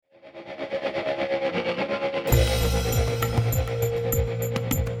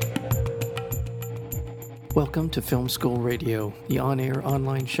Welcome to Film School Radio, the on-air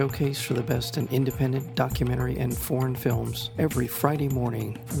online showcase for the best in independent documentary and foreign films, every Friday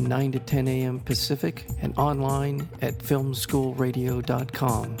morning from 9 to 10 a.m. Pacific and online at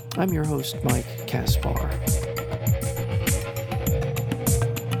filmschoolradio.com. I'm your host, Mike Kaspar.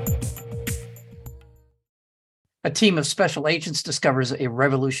 A team of special agents discovers a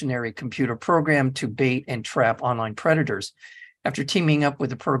revolutionary computer program to bait and trap online predators. After teaming up with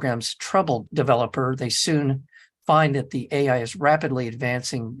the program's troubled developer, they soon find that the AI is rapidly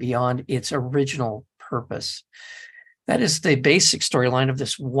advancing beyond its original purpose. That is the basic storyline of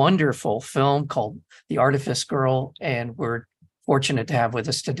this wonderful film called The Artifice Girl, and we're fortunate to have with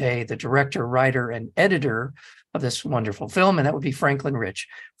us today the director, writer, and editor of this wonderful film, and that would be Franklin Ritch.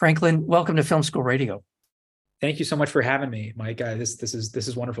 Franklin, welcome to Film School Radio. Thank you so much for having me, Mike. This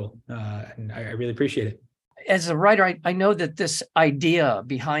is wonderful, and I really appreciate it. As a writer, I know that this idea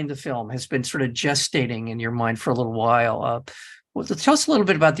behind the film has been sort of gestating in your mind for a little while. Tell us a little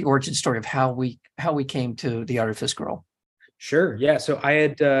bit about the origin story of how we came to The Artifice Girl. Sure. Yeah. So I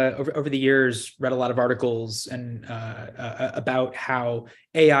had over the years read a lot of articles and about how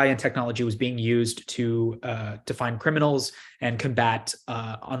AI and technology was being used to find criminals and combat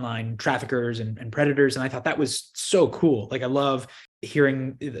online traffickers and predators. And I thought that was so cool. Like, I love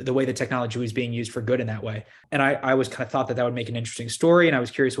hearing the way the technology was being used for good in that way. And I always kind of thought that would make an interesting story. And I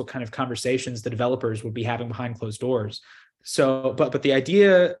was curious what kind of conversations the developers would be having behind closed doors. So, but the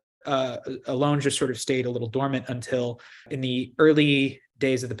idea alone just sort of stayed a little dormant until in the early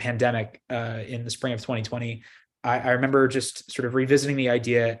days of the pandemic in the spring of 2020. I remember just sort of revisiting the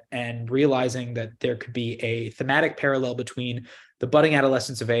idea and realizing that there could be a thematic parallel between the budding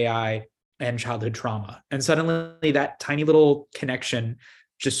adolescence of AI and childhood trauma. And suddenly that tiny little connection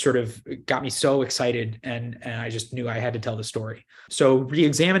just sort of got me so excited, and I just knew I had to tell the story. So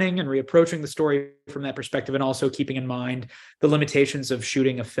re-examining and reapproaching the story from that perspective, and also keeping in mind the limitations of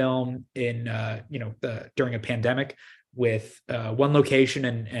shooting a film in during a pandemic with one location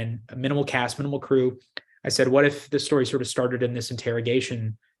and a minimal cast, minimal crew. I said, what if the story sort of started in this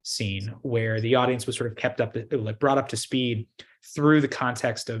interrogation scene where the audience was sort of kept up, like brought up to speed through the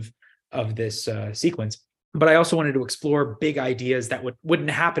context of this sequence. But I also wanted to explore big ideas that wouldn't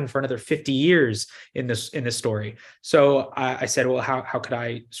happen for another 50 years in this story. So I said, well, how could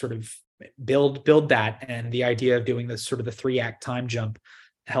I sort of build that? And the idea of doing this sort of the 3-act time jump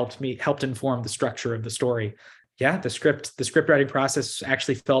helped inform the structure of the story. Yeah, the script writing process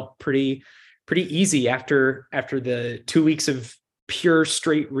actually felt pretty easy after the 2 weeks of pure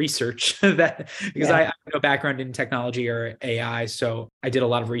straight research because I have no background in technology or AI. So I did a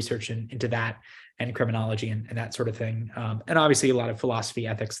lot of research into that and criminology and that sort of thing. And obviously a lot of philosophy,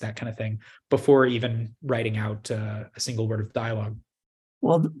 ethics, that kind of thing, before even writing out a single word of dialogue.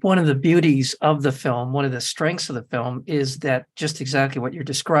 Well, one of the beauties of the film, one of the strengths of the film is that just exactly what you're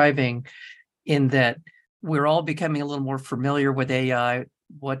describing, in that we're all becoming a little more familiar with AI,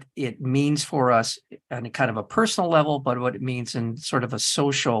 what it means for us on a kind of a personal level, but what it means in sort of a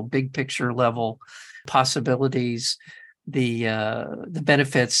social, big picture level, possibilities, the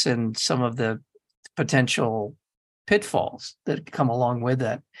benefits, and some of the potential pitfalls that come along with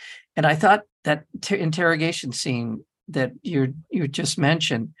that. And I thought that interrogation scene that you just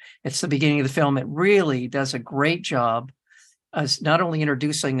mentioned, it's the beginning of the film. It really does a great job as not only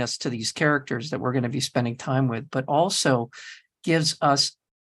introducing us to these characters that we're going to be spending time with, but also gives us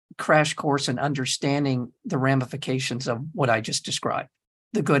crash course in understanding the ramifications of what I just described,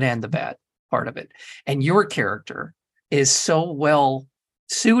 the good and the bad part of it. And your character is so well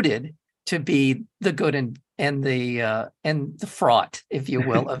suited to be the good and the fraught, if you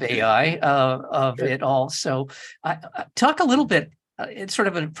will, of AI, of Sure. it all. So talk a little bit, it's sort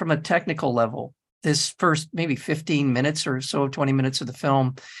of from a technical level, this first maybe 15 minutes or so, 20 minutes of the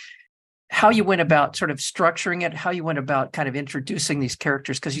film, how you went about sort of structuring it, how you went about kind of introducing these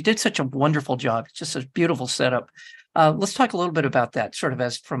characters, because you did such a wonderful job. It's just a beautiful setup. Let's talk a little bit about that, sort of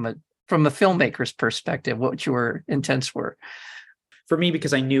as from a filmmaker's perspective, what your intents were. For me,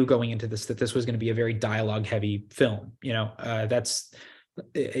 because I knew going into this that this was going to be a very dialogue-heavy film. That's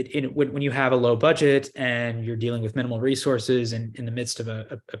it, when you have a low budget and you're dealing with minimal resources and in the midst of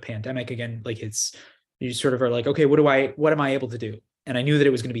a pandemic, again, like you sort of are like, okay, what am I able to do? And I knew that it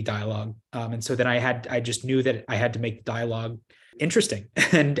was going to be dialogue. And so then I just knew that I had to make the dialogue interesting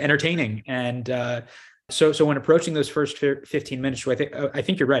and entertaining. And so when approaching those first 15 minutes, I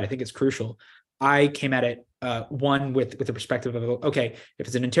think you're right. I think it's crucial. I came at it one with the perspective of, okay, if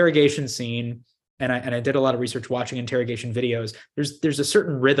it's an interrogation scene and I did a lot of research watching interrogation videos. There's a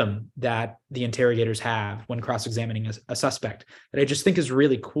certain rhythm that the interrogators have when cross-examining a suspect that I just think is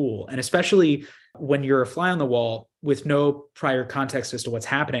really cool. And especially when you're a fly on the wall with no prior context as to what's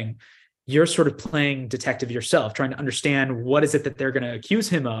happening, you're sort of playing detective yourself, trying to understand what is it that they're going to accuse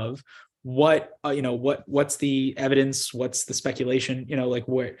him of, what's the evidence, what's the speculation, like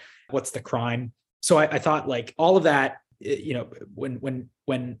what's the crime. So I thought like all of that,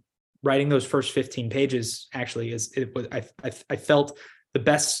 when writing those first 15 pages actually I felt the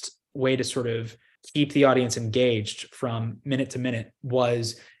best way to sort of keep the audience engaged from minute to minute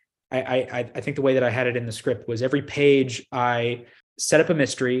was I think the way that I had it in the script was every page I set up a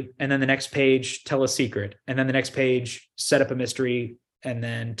mystery, and then the next page tell a secret, and then the next page set up a mystery and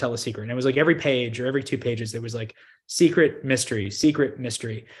then tell a secret. And it was like every page or every 2 pages there was like secret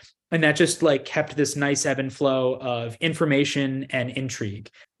mystery. And that just like kept this nice ebb and flow of information and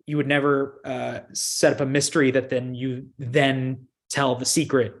intrigue. You would never set up a mystery that then you tell the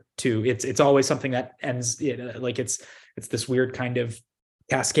secret to. It's always something that ends like it's this weird kind of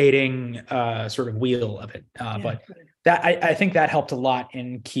cascading sort of wheel of it. But that I think that helped a lot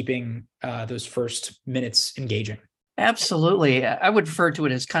in keeping those first minutes engaging. Absolutely. I would refer to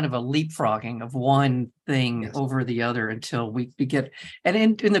it as kind of a leapfrogging of one thing Yes. over the other until we get,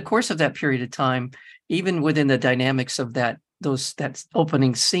 and in the course of that period of time, even within the dynamics of that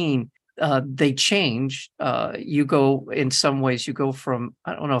opening scene, they change. You go, in some ways, you go from,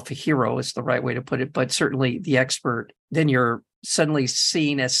 I don't know if a hero is the right way to put it, but certainly the expert, then you're suddenly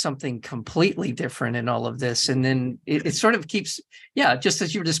seen as something completely different in all of this. And then it sort of keeps, just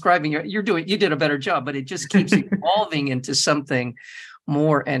as you're describing, you did a better job, but it just keeps evolving into something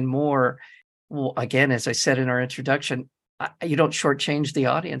more and more. Well, again, as I said in our introduction, you don't shortchange the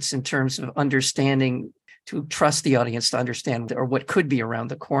audience in terms of understanding, to trust the audience to understand or what could be around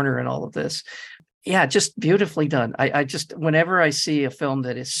the corner in all of this. Yeah, just beautifully done. I just, whenever I see a film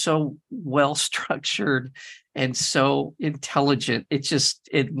that is so well structured and so intelligent,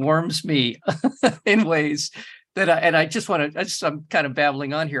 it warms me in ways that I'm kind of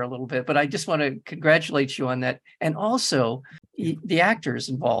babbling on here a little bit, but I just want to congratulate you on that. And also the actors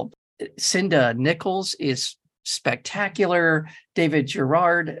involved. Sinda Nichols is spectacular. David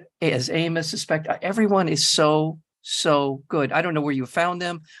Girard as Amos is everyone is so good. I don't know where you found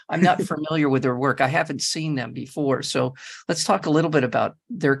them. I'm not familiar with their work. I haven't seen them before. So let's talk a little bit about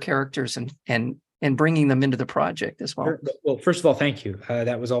their characters and bringing them into the project as well. Sure. Well, first of all, thank you.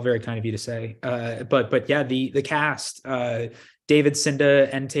 That was all very kind of you to say. But yeah, the cast, David, Sinda,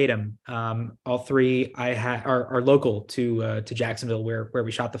 and Tatum, all three are local to Jacksonville, where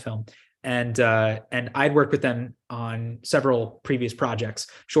we shot the film. And I'd worked with them on several previous projects,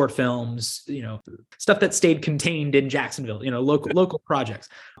 short films, stuff that stayed contained in Jacksonville, local projects.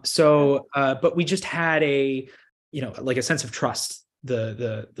 So, but we just had a sense of trust,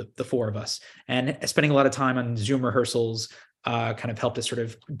 the four of us, and spending a lot of time on Zoom rehearsals kind of helped us sort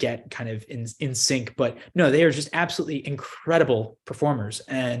of get kind of in sync. But no, they are just absolutely incredible performers,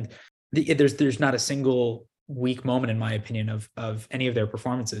 and there's not a single weak moment, in my opinion, of any of their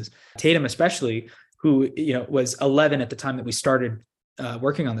performances. Tatum, especially, who was 11 at the time that we started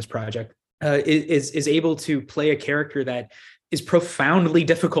working on this project, is able to play a character that is profoundly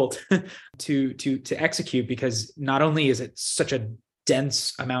difficult to execute, because not only is it such a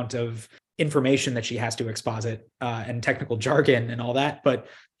dense amount of information that she has to exposit and technical jargon and all that, but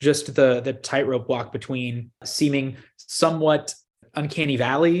just the tightrope walk between seeming somewhat uncanny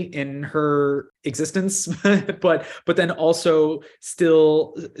valley in her existence, but then also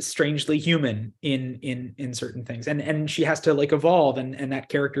still strangely human in certain things, and she has to like evolve, and that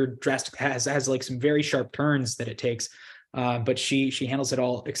character has like some very sharp turns that it takes, but she handles it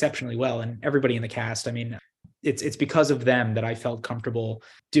all exceptionally well. And everybody in the cast, I mean, it's because of them that I felt comfortable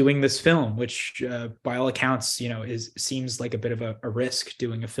doing this film, which by all accounts, seems like a bit of a risk,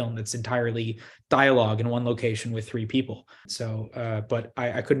 doing a film that's entirely dialogue in one location with 3 people. So, but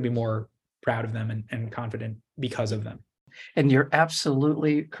I couldn't be more proud of them and confident because of them. And you're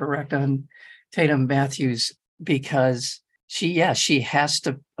absolutely correct on Tatum Matthews, because she has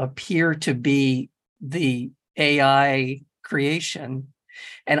to appear to be the AI creation.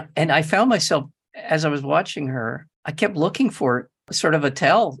 And I found myself, as I was watching her, I kept looking for sort of a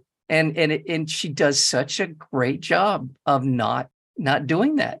tell, and she does such a great job of not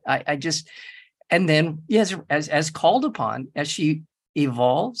doing that. I just, and then yes, as called upon, as she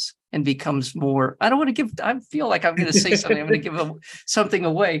evolves and becomes more, I feel like I'm going to say something. I'm going to give something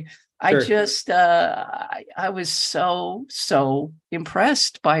away. Sure. I was so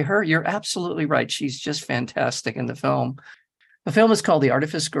impressed by her. You're absolutely right. She's just fantastic in the film. The film is called The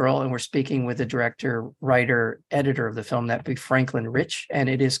Artifice Girl, and we're speaking with the director, writer, editor of the film. That'd be Franklin Ritch, and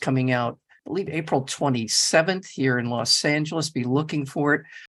it is coming out, I believe, April 27th here in Los Angeles. Be looking for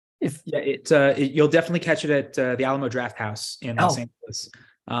it. You'll definitely catch it at the Alamo Drafthouse in Los Angeles.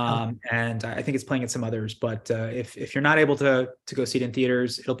 And I think it's playing at some others, but if you're not able to go see it in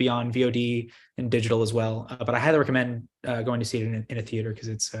theaters, it'll be on VOD and digital as well. But I highly recommend going to see it in a theater, because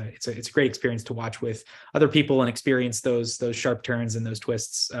it's a great experience to watch with other people and experience those sharp turns and those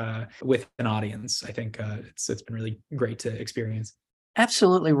twists with an audience. I think it's been really great to experience.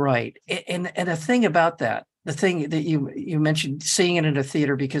 Absolutely right. And the thing about that, the thing that you mentioned, seeing it in a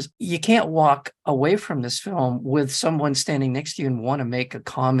theater, because you can't walk away from this film with someone standing next to you and want to make a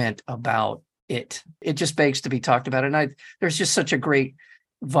comment about it. It just begs to be talked about. And there's just such a great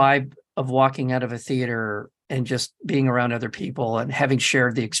vibe of walking out of a theater and just being around other people and having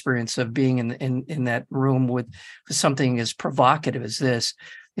shared the experience of being in that room with something as provocative as this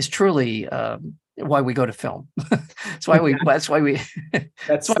is truly why we go to film. That's why we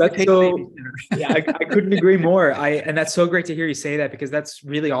that's so yeah, I couldn't agree more. And that's so great to hear you say that, because that's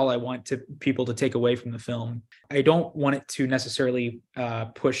really all I want people to take away from the film. I don't want it to necessarily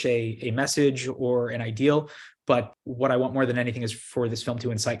push a message or an ideal, but what I want more than anything is for this film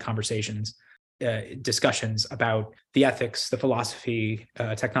to incite conversations, discussions about the ethics, the philosophy,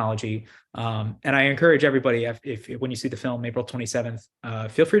 technology. And I encourage everybody, if when you see the film April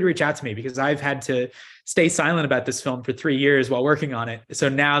 27th, feel free to reach out to me, because I've had to stay silent about this film for 3 years while working on it. So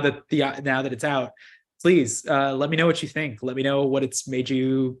now that it's out, please let me know what you think. Let me know what it's made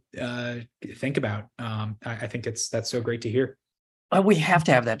you think about. I think that's so great to hear. We have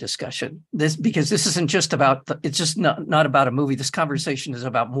to have that discussion, because this isn't just about it's just not about a movie. This conversation is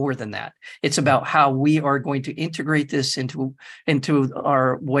about more than that. It's about how we are going to integrate this into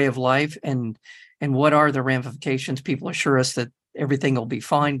our way of life, and what are the ramifications. People assure us that everything will be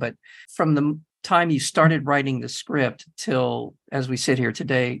fine, but from the time you started writing the script till as we sit here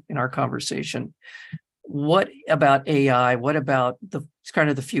today in our conversation, what about AI? What about the kind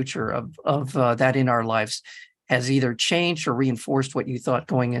of the future of that in our lives has either changed or reinforced what you thought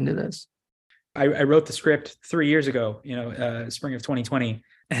going into this? I wrote the script 3 years ago, spring of 2020,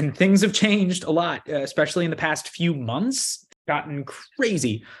 and things have changed a lot, especially in the past few months, gotten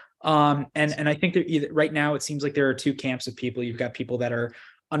crazy. And I think that right now it seems like there are two camps of people. You've got people that are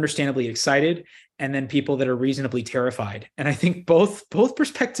understandably excited, and then people that are reasonably terrified. And I think both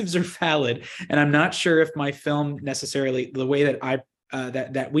perspectives are valid. And I'm not sure if my film necessarily, the way that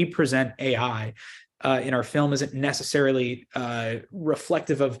that we present AI in our film isn't necessarily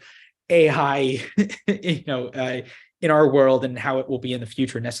reflective of AI, in our world and how it will be in the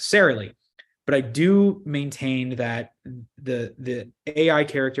future necessarily. But I do maintain that the AI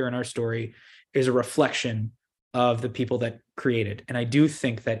character in our story is a reflection of the people that created. And I do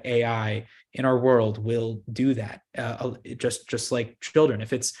think that AI in our world will do that, just like children.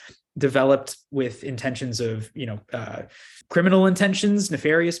 If it's developed with intentions of, criminal intentions,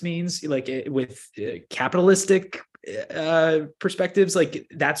 nefarious means, like with capitalistic perspectives, like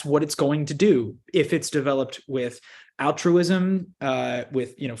that's what it's going to do. If it's developed with altruism,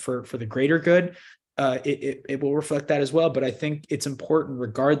 for the greater good, it will reflect that as well. But I think it's important,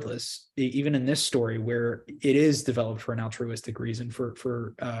 regardless, even in this story where it is developed for an altruistic reason,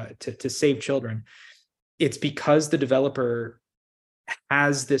 to save children, it's because the developer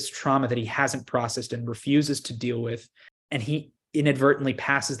has this trauma that he hasn't processed and refuses to deal with, and he inadvertently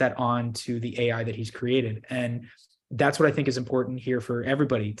passes that on to the AI that he's created. And that's what I think is important here for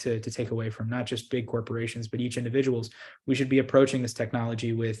everybody to take away from, not just big corporations, but each individuals. We should be approaching this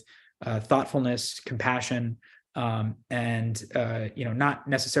technology with thoughtfulness, compassion, and not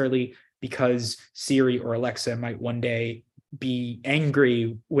necessarily because Siri or Alexa might one day be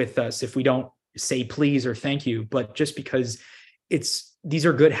angry with us if we don't say please or thank you, but just because these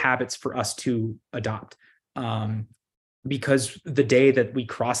are good habits for us to adopt. Because the day that we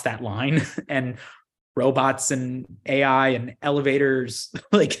cross that line and robots and AI and elevators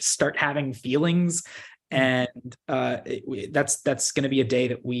like start having feelings, and that's going to be a day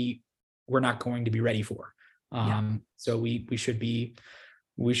that we're not going to be ready for. So we should be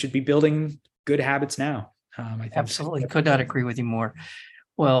building good habits now. I think Absolutely, could not agree with you more.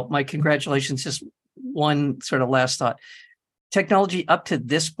 Well, my congratulations. Just one sort of last thought. Technology up to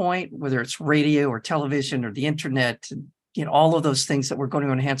this point, whether it's radio or television or the internet, all of those things that we're going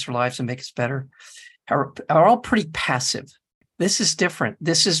to enhance our lives and make us better, are all pretty passive. This is different.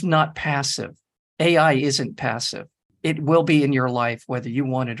 This is not passive. AI isn't passive. It will be in your life whether you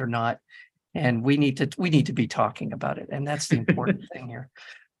want it or not. And we need to be talking about it. And that's the important thing here.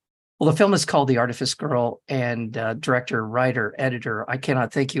 Well, the film is called The Artifice Girl, and director, writer, editor. I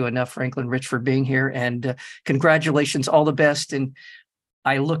cannot thank you enough, Franklin Ritch, for being here. And congratulations, all the best. And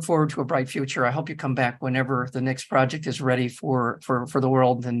I look forward to a bright future. I hope you come back whenever the next project is ready for the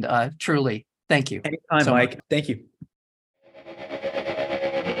world. And truly, thank you. Anytime, so Mike. much. Thank you.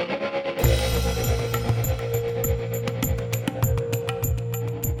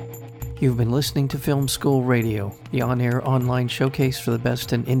 You've been listening to Film School Radio, the on-air online showcase for the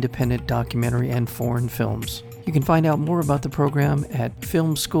best in independent documentary and foreign films. You can find out more about the program at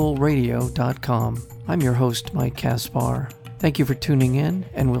filmschoolradio.com. I'm your host, Mike Kaspar. Thank you for tuning in,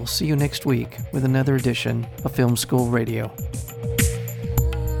 and we'll see you next week with another edition of Film School Radio.